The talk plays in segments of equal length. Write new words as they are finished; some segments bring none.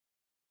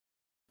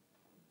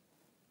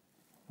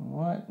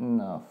What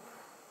enough?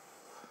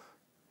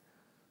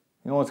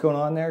 You know what's going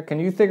on there? Can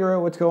you figure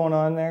out what's going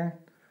on there?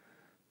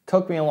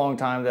 Took me a long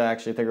time to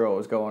actually figure out what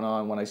was going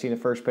on when I seen the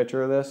first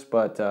picture of this,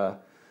 but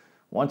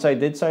once I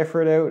did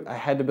cipher it out, I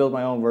had to build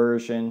my own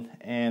version,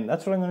 and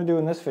that's what I'm going to do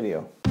in this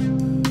video.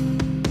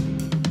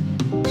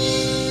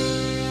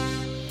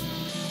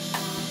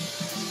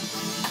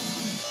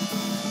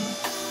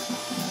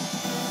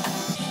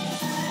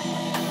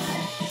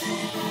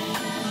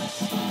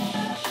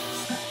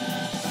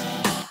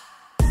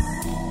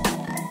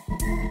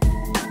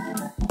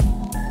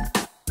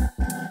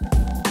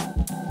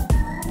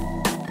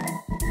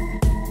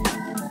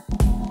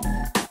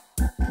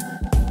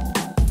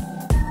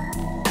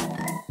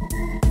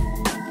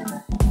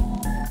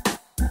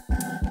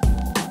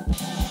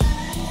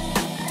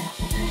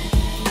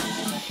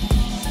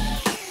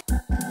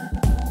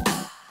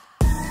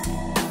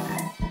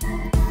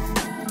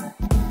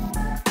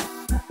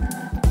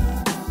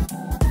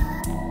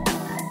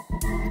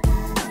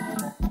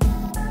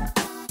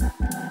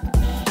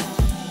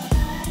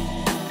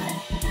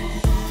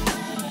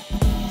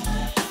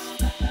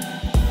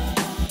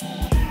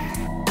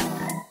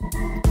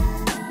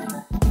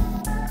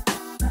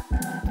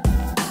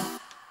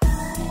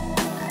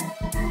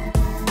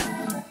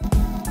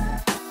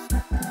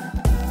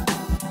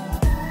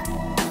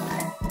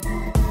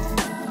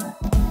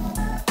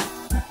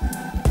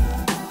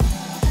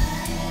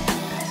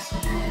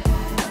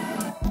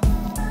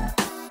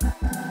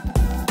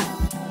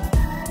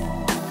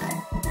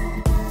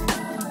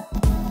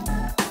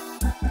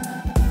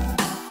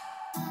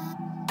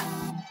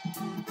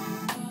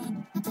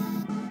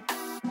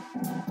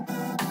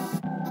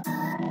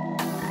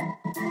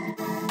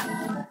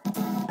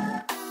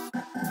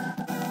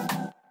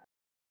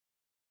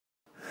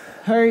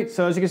 Alright,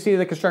 so as you can see,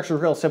 the construction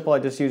is real simple. I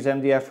just used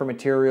MDF for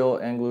material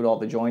and glued all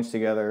the joints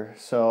together.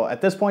 So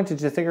at this point,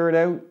 did you figure it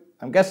out?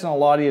 I'm guessing a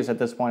lot of you at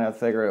this point have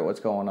figured out what's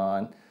going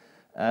on.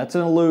 It's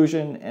an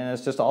illusion, and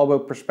it's just all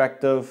about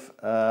perspective.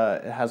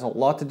 It has a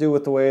lot to do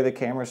with the way the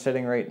camera's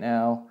sitting right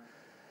now,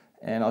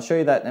 and I'll show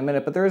you that in a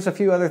minute. But there's a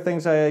few other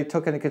things I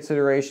took into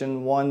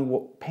consideration.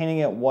 One, painting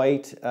it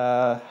white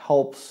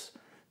helps.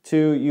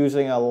 Two,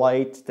 using a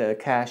light to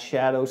cast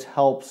shadows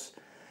helps.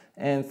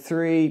 And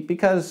three,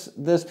 because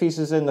this piece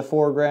is in the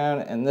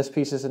foreground and this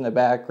piece is in the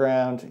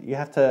background, you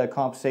have to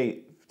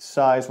compensate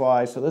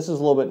size-wise. So this is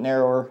a little bit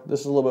narrower, this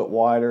is a little bit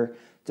wider,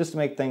 just to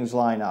make things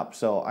line up.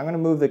 So I'm going to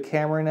move the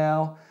camera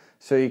now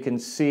so you can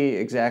see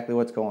exactly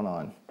what's going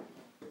on.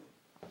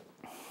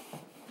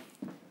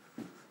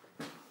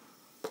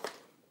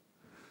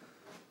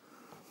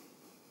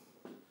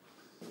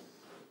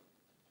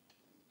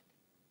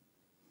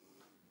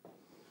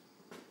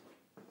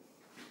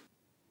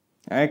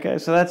 Alright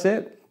guys, so that's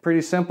it.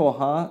 Pretty simple,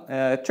 huh?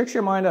 It tricks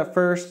your mind at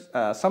first.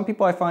 Some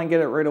people I find get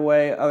it right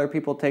away. Other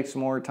people take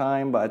some more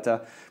time,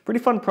 but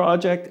pretty fun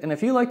project. And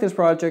if you like this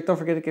project, don't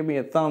forget to give me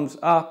a thumbs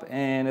up.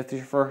 And if it's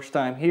your first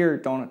time here,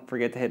 don't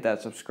forget to hit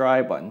that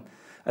subscribe button.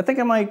 I think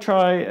I might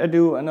try to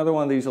do another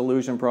one of these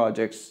illusion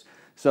projects.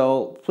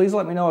 So please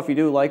let me know if you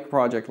do like a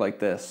project like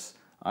this.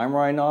 I'm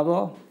Ryan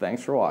Nodwell.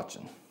 Thanks for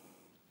watching.